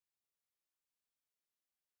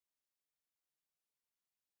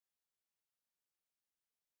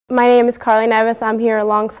My name is Nevis. I'm here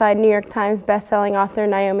alongside New York Times bestselling author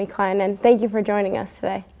Naomi Klein, and thank you for joining us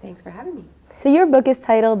today. Thanks for having me. So your book is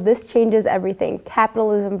titled This Changes Everything,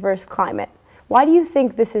 Capitalism versus Climate. Why do you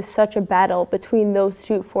think this is such a battle between those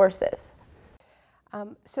two forces?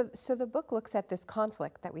 So the book looks at this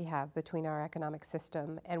conflict that we have between our economic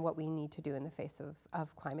system and what we need to do in the face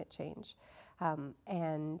of climate change.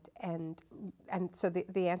 And so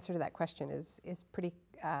the answer to that question is pretty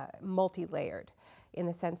multi-layered, in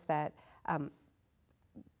the sense that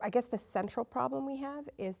I guess the central problem we have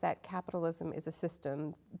is that capitalism is a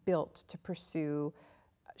system built to pursue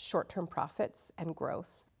short-term profits and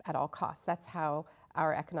growth at all costs. That's how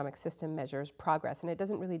our economic system measures progress, and it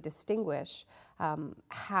doesn't really distinguish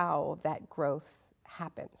how that growth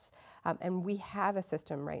happens. And we have a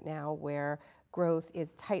system right now where growth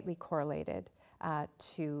is tightly correlated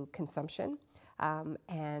to consumption.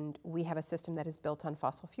 And we have a system that is built on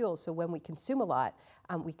fossil fuels. So when we consume a lot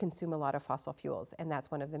of fossil fuels, and that's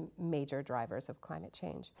one of the major drivers of climate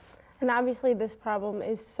change. And obviously this problem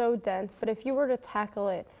is so dense, but if you were to tackle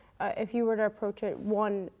it, if you were to approach it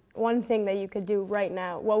one thing that you could do right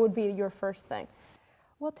now, what would be your first thing?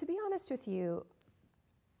 Well, to be honest with you,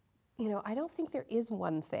 I don't think there is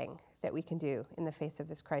one thing that we can do in the face of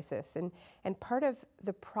this crisis. And part of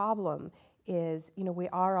the problem is, we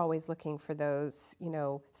are always looking for those,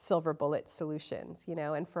 silver bullet solutions,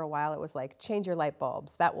 and for a while it was like, change your light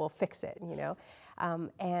bulbs, that will fix it,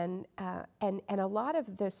 and a lot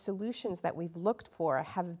of the solutions that we've looked for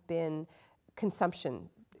have been consumption,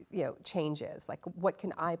 changes, like what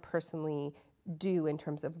can I personally do in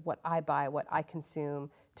terms of what I buy, what I consume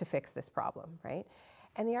to fix this problem, right?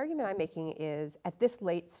 And the argument I'm making is, at this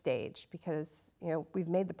late stage, because we've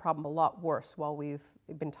made the problem a lot worse while we've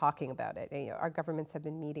been talking about it. Our governments have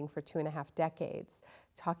been meeting for 2.5 decades,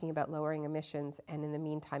 talking about lowering emissions, and in the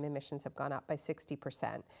meantime, emissions have gone up by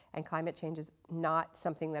 60%. And climate change is not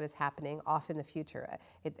something that is happening off in the future.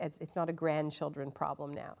 It's not a grandchildren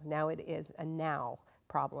problem now. Now it is a now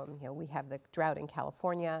problem. We have the drought in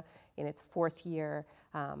California in its 4th year.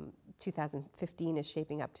 2015 is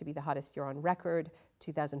shaping up to be the hottest year on record.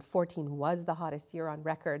 2014 was the hottest year on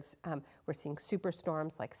records. We're seeing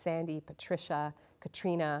superstorms like Sandy, Patricia,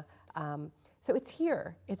 Katrina. So it's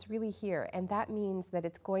here. It's really here. And that means that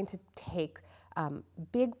it's going to take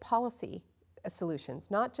big policy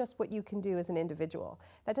solutions, not just what you can do as an individual.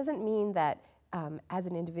 That doesn't mean that as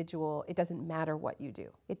an individual, it doesn't matter what you do.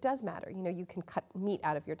 It does matter. You can cut meat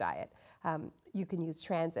out of your diet. You can use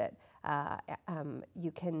transit.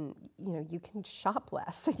 You can shop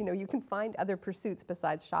less. You can find other pursuits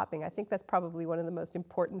besides shopping. I think that's probably one of the most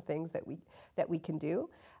important things that we can do.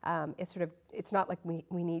 It's not like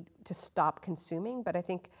we need to stop consuming, but I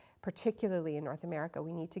think particularly in North America,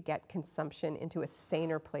 we need to get consumption into a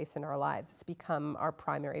saner place in our lives. It's become our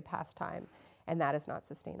primary pastime, and that is not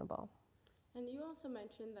sustainable. And you also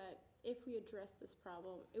mentioned that if we address this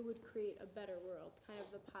problem, it would create a better world, kind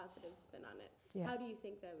of the positive spin on it. Yeah. How do you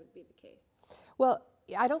think that would be the case? Well,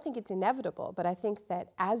 I don't think it's inevitable, but I think that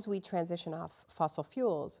as we transition off fossil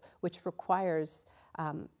fuels, which requires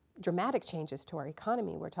dramatic changes to our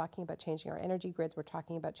economy, we're talking about changing our energy grids, we're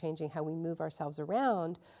talking about changing how we move ourselves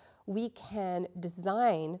around, we can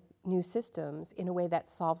design new systems in a way that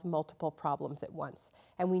solves multiple problems at once.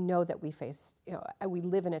 And we know that we face, we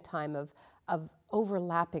live in a time of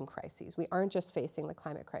overlapping crises. We aren't just facing the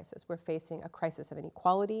climate crisis. We're facing a crisis of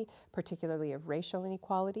inequality, particularly of racial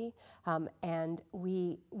inequality. And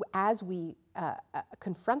as we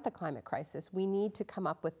confront the climate crisis, we need to come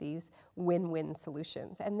up with these win-win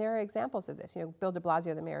solutions. And there are examples of this. Bill de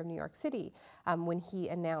Blasio, the mayor of New York City, when he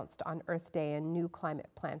announced on Earth Day a new climate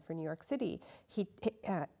plan for New York City,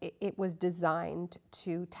 it was designed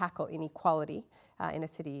to tackle inequality in a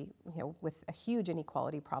city with a huge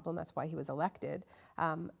inequality problem. That's why he was elected,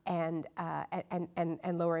 and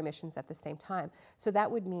lower emissions at the same time. So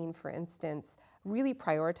that would mean, for instance, really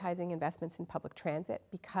prioritizing investments in public transit,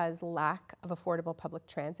 because lack of affordable public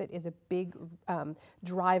transit is a big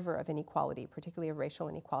driver of inequality, particularly of racial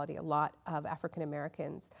inequality. A lot of African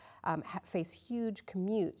Americans face huge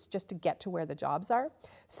commutes just to get to where the jobs are.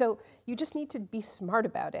 So you just need to be smart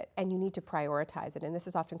about it, and you need to prioritize it. And this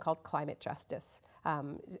is often called climate justice,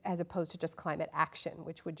 as opposed to just climate action,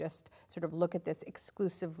 which would just sort of look at this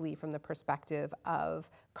exclusively from the perspective of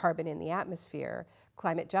carbon in the atmosphere.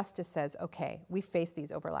 Climate justice says, okay, we face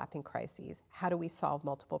these overlapping crises. How do we solve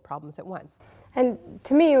multiple problems at once? And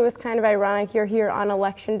to me, it was kind of ironic you're here on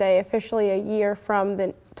Election Day, officially a year from the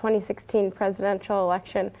 2016 presidential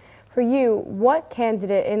election. For you, what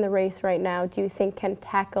candidate in the race right now do you think can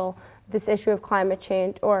tackle this issue of climate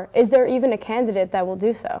change, or is there even a candidate that will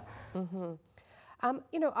do so? Mm-hmm.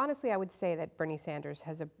 You know, honestly, I would say that Bernie Sanders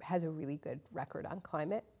has a really good record on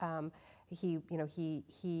climate. He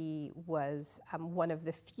was one of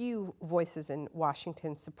the few voices in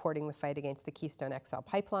Washington supporting the fight against the Keystone XL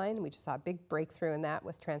pipeline. We just saw a big breakthrough in that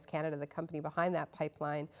with TransCanada, the company behind that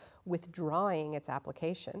pipeline, withdrawing its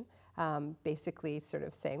application. Basically sort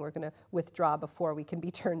of saying we're going to withdraw before we can be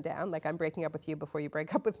turned down, like I'm breaking up with you before you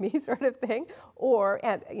break up with me sort of thing. Or,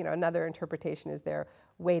 and, you know, another interpretation is they're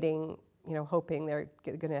waiting, you know, hoping they're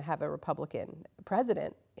going to have a Republican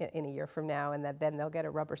president in a year from now, and that then they'll get a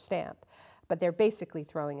rubber stamp. But they're basically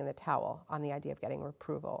throwing in the towel on the idea of getting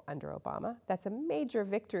approval under Obama. That's a major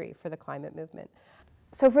victory for the climate movement.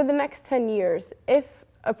 So for the next 10 years, if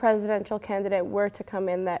a presidential candidate were to come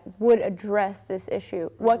in that would address this issue,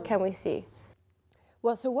 what can we see?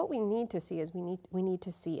 Well, so what we need to see is we need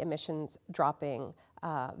to see emissions dropping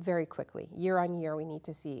very quickly. Year on year, we need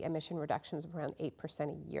to see emission reductions of around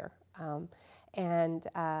 8% a year.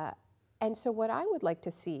 And so what I would like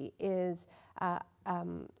to see is a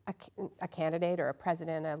candidate or a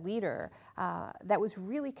president, a leader that was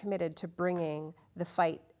really committed to bringing the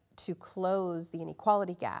fight to close the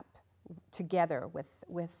inequality gap together with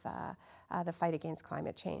the fight against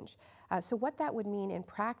climate change. So what that would mean in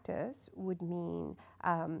practice would mean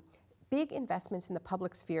big investments in the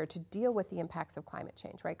public sphere to deal with the impacts of climate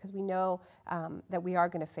change, right? Because we know that we are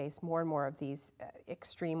going to face more and more of these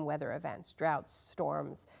extreme weather events, droughts,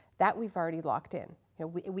 storms, that we've already locked in.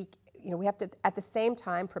 We have to, at the same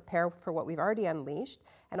time, prepare for what we've already unleashed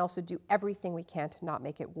and also do everything we can to not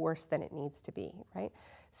make it worse than it needs to be, right?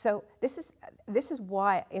 So this is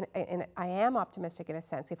why, and I am optimistic in a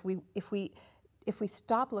sense, if we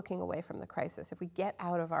stop looking away from the crisis, if we get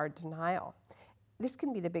out of our denial, this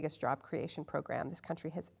can be the biggest job creation program this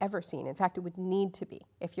country has ever seen. In fact, it would need to be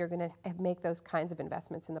if you're going to make those kinds of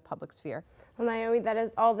investments in the public sphere. Well, Naomi, that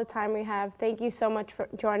is all the time we have. Thank you so much for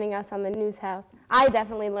joining us on the NewsHouse. I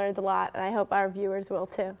definitely learned a lot, and I hope our viewers will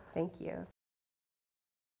too. Thank you.